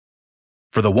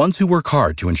For the ones who work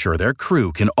hard to ensure their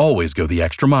crew can always go the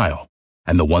extra mile,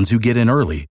 and the ones who get in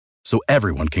early so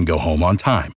everyone can go home on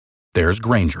time, there's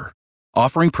Grainger,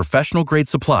 offering professional-grade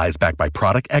supplies backed by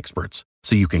product experts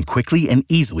so you can quickly and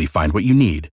easily find what you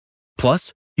need.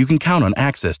 Plus, you can count on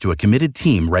access to a committed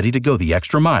team ready to go the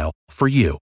extra mile for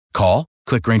you. Call,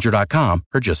 click Grainger.com,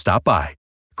 or just stop by.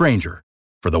 Grainger,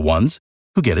 for the ones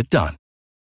who get it done.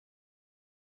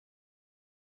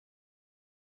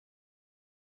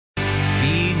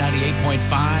 B98.5,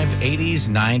 80s,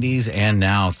 90s, and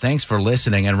now. Thanks for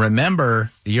listening. And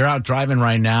remember, you're out driving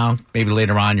right now. Maybe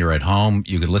later on you're at home.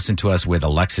 You could listen to us with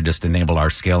Alexa. Just enable our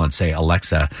skill and say,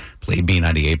 Alexa, play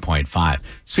B98.5.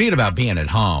 Speaking about being at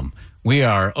home, we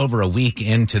are over a week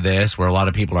into this where a lot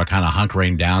of people are kind of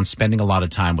hunkering down, spending a lot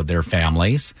of time with their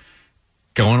families,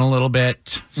 going a little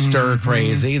bit stir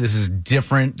crazy. This is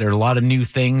different. There are a lot of new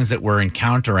things that we're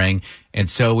encountering. And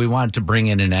so we wanted to bring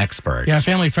in an expert. Yeah, a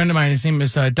family friend of mine, his name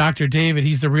is Dr. David.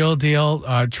 He's the real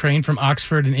deal, trained from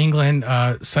Oxford in England,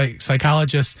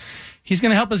 psychologist. He's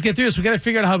going to help us get through this. We got to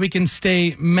figure out how we can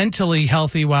stay mentally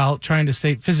healthy while trying to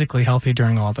stay physically healthy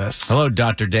during all this. Hello,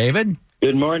 Dr. David.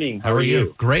 Good morning. How are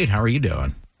you? Great. How are you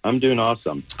doing? I'm doing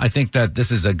awesome. I think that this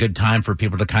is a good time for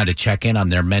people to kind of check in on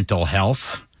their mental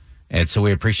health. And so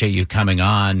we appreciate you coming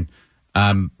on.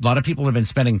 A lot of people have been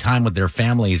spending time with their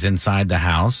families inside the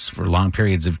house for long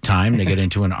periods of time. They get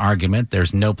into an argument.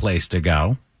 There's no place to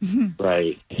go.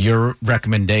 Right. Your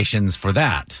recommendations for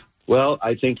that? Well,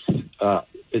 I think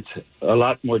it's a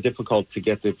lot more difficult to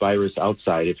get the virus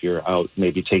outside if you're out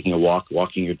maybe taking a walk,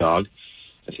 walking your dog.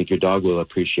 I think your dog will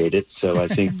appreciate it. So I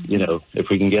think, if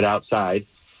we can get outside.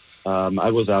 I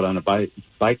was out on a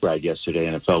bike ride yesterday,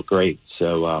 and it felt great.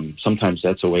 So sometimes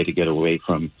that's a way to get away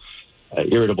from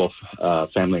irritable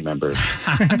family members.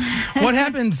 What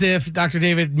happens if, Dr.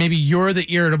 David, maybe you're the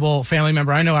irritable family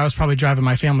member? I know I was probably driving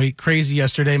my family crazy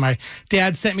yesterday. My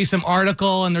dad sent me some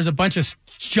article, and there's a bunch of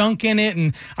junk in it,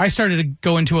 and I started to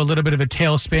go into a little bit of a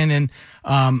tailspin,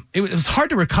 and it was hard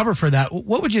to recover for that.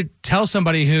 What would you tell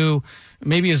somebody who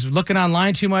maybe is looking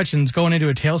online too much and is going into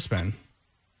a tailspin?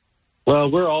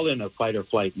 Well, we're all in a fight or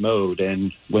flight mode,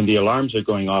 and when the alarms are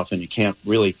going off and you can't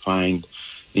really find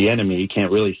the enemy, you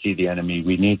can't really see the enemy,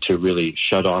 we need to really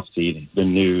shut off the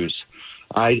news.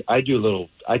 I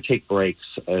take breaks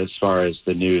as far as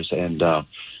the news, and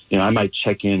I might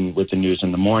check in with the news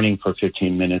in the morning for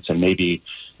 15 minutes and maybe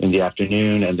in the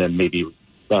afternoon and then maybe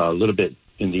a little bit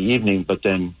in the evening, but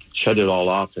then shut it all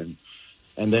off and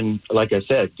then, like I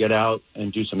said, get out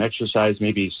and do some exercise,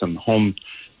 maybe some home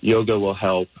yoga will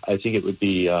help. I think it would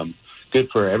be good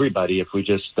for everybody if we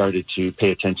just started to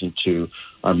pay attention to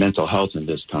our mental health in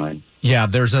this time. Yeah,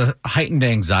 there's a heightened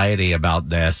anxiety about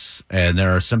this. And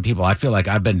there are some people, I feel like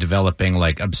I've been developing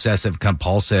like obsessive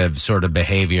compulsive sort of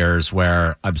behaviors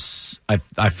where I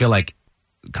feel like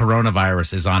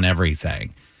coronavirus is on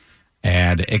everything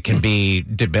and it can be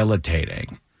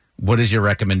debilitating. What is your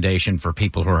recommendation for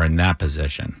people who are in that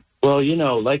position? Well,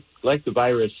 like the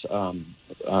virus,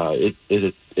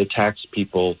 it attacks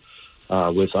people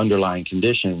with underlying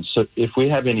conditions. So if we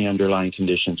have any underlying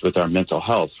conditions with our mental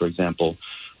health, for example,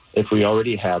 if we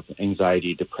already have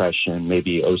anxiety, depression,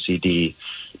 maybe OCD,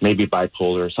 maybe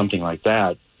bipolar or something like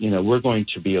that, we're going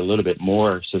to be a little bit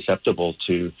more susceptible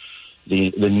to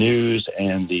the news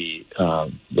and the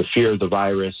fear of the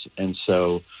virus. And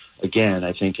so, again,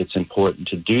 I think it's important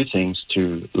to do things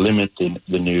to limit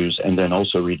the news and then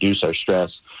also reduce our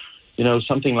stress.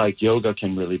 Something like yoga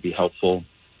can really be helpful.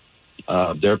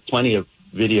 There are plenty of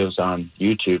videos on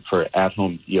YouTube for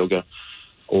at-home yoga,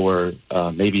 or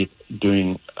maybe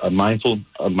doing a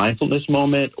mindfulness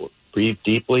moment, or breathe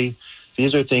deeply.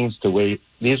 These are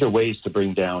ways to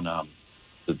bring down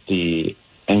the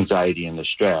anxiety and the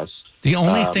stress. The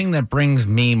only thing that brings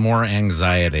me more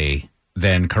anxiety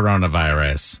than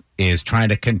coronavirus is trying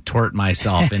to contort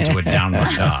myself into a downward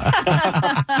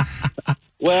dog.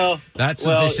 Well, that's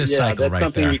a vicious cycle that's right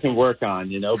something there. we can work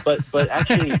on, But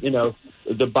actually,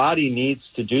 the body needs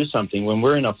to do something. When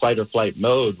we're in a fight or flight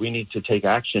mode, we need to take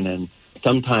action. And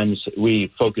sometimes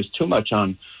we focus too much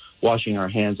on washing our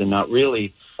hands and not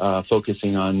really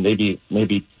focusing on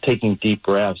maybe taking deep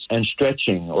breaths and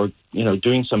stretching or,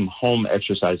 doing some home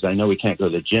exercise. I know we can't go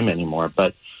to the gym anymore,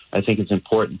 but I think it's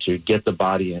important to get the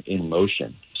body in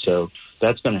motion. So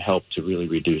that's going to help to really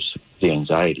reduce the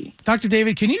anxiety. Dr.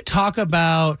 David, can you talk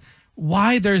about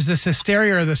why there's this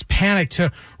hysteria or this panic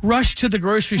to rush to the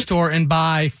grocery store and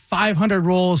buy 500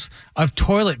 rolls of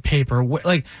toilet paper?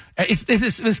 Like,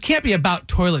 this can't be about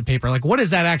toilet paper. Like, what is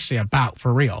that actually about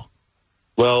for real?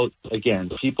 Well,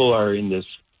 again, people are in this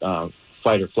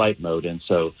fight or flight mode, and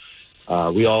so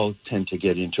we all tend to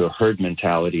get into a herd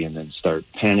mentality and then start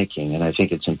panicking. And I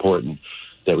think it's important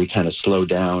that we kind of slow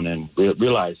down and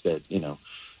realize that,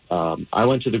 I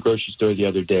went to the grocery store the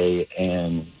other day,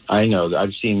 and I know that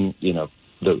I've seen,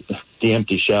 the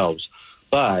empty shelves,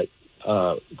 but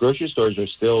grocery stores are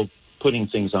still putting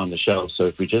things on the shelves. So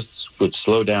if we just would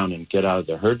slow down and get out of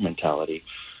the herd mentality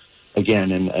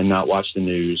again and not watch the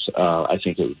news, I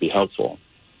think it would be helpful.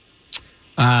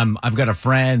 I've got a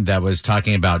friend that was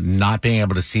talking about not being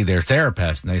able to see their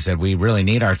therapist, and they said, we really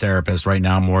need our therapist right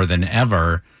now more than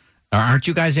ever. Aren't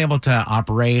you guys able to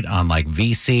operate on like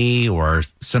VC or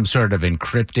some sort of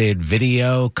encrypted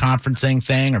video conferencing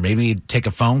thing, or maybe take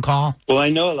a phone call? Well, I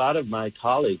know a lot of my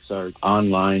colleagues are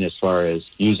online as far as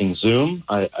using Zoom.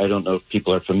 I don't know if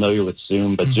people are familiar with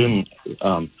Zoom, but Zoom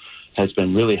has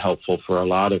been really helpful for a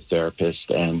lot of therapists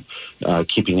and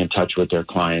keeping in touch with their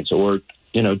clients, or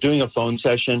doing a phone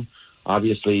session.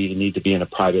 Obviously, you need to be in a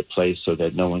private place so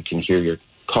that no one can hear your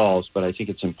calls, but I think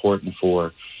it's important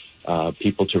for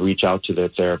people to reach out to their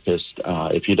therapist.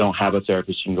 If you don't have a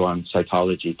therapist, you can go on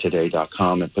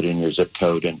psychologytoday.com and put in your zip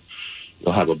code, and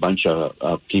you'll have a bunch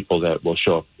of people that will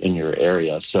show up in your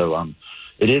area. So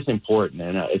it is important,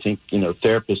 and I think,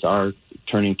 therapists are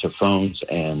turning to phones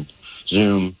and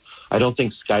Zoom. I don't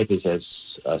think Skype is as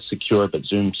secure, but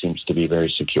Zoom seems to be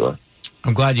very secure.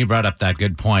 I'm glad you brought up that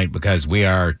good point, because we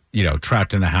are,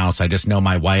 trapped in a house. I just know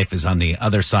my wife is on the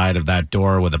other side of that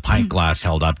door with a pint glass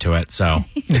held up to it. So,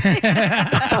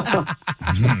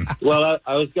 well,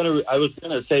 I was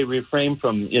gonna say refrain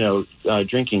from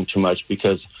drinking too much,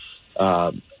 because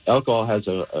alcohol has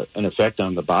an effect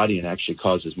on the body and actually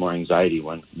causes more anxiety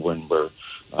when we're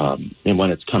and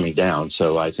when it's coming down.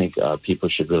 So I think people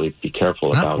should really be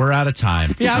careful about. We're out of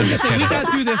time. Yeah, I was just saying, we got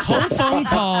through this whole phone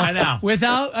call I know.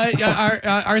 without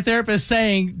our therapist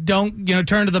saying, "Don't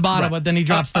turn to the bottle," but then he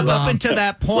drops the bomb. Up until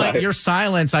that point, your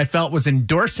silence, I felt, was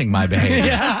endorsing my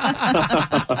behavior.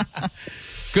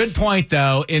 Good point,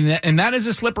 though, and that is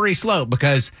a slippery slope,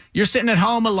 because you're sitting at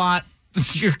home a lot.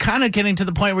 You're kind of getting to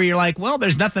the point where you're like, well,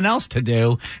 there's nothing else to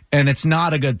do, and it's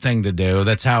not a good thing to do.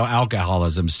 That's how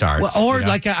alcoholism starts. Well, or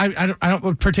like I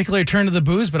don't particularly turn to the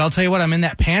booze, but I'll tell you what, I'm in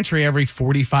that pantry every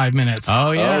 45 minutes.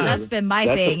 Oh yeah, that's been my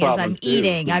thing. Is I'm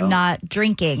eating, I'm not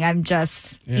drinking. I'm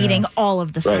just eating all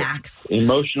of the snacks.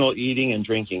 Emotional eating and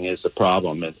drinking is the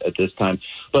problem at this time.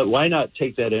 But why not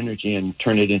take that energy and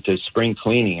turn it into spring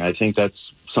cleaning? I think that's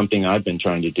something I've been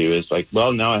trying to do. Is like,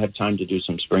 well, now I have time to do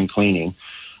some spring cleaning.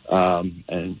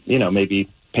 And,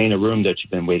 maybe paint a room that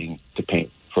you've been waiting to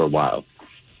paint for a while.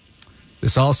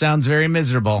 This all sounds very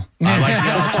miserable. I like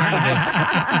the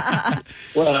alternative.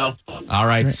 Well. All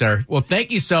right, sir. Well,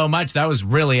 thank you so much. That was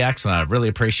really excellent. I really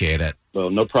appreciate it. Well,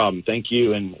 no problem. Thank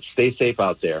you, and stay safe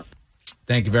out there.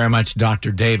 Thank you very much,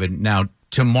 Dr. David. Now,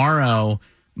 tomorrow,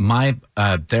 my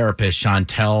therapist,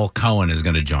 Chantel Cohen, is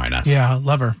going to join us. Yeah,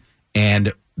 love her.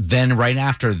 And then right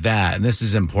after that, and this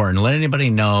is important, let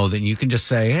anybody know that you can just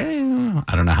say, hey,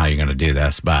 I don't know how you're going to do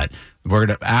this, but we're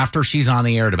going to, after she's on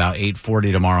the air at about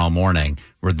 8:40 tomorrow morning,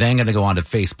 we're then going to go on to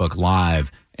Facebook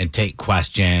Live and take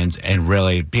questions and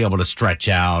really be able to stretch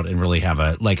out and really have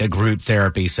a group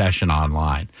therapy session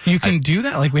online. You can do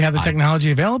that? Like, we have the technology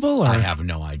available? Or? I have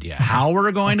no idea how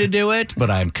we're going to do it,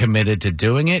 but I'm committed to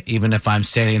doing it, even if I'm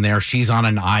standing there. She's on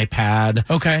an iPad.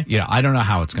 Okay. I don't know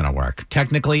how it's going to work.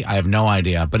 Technically, I have no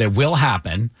idea, but it will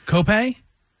happen. Copay?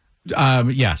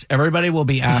 Yes. Everybody will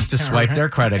be asked to swipe their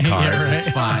credit cards. Yeah, right. It's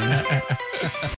fine.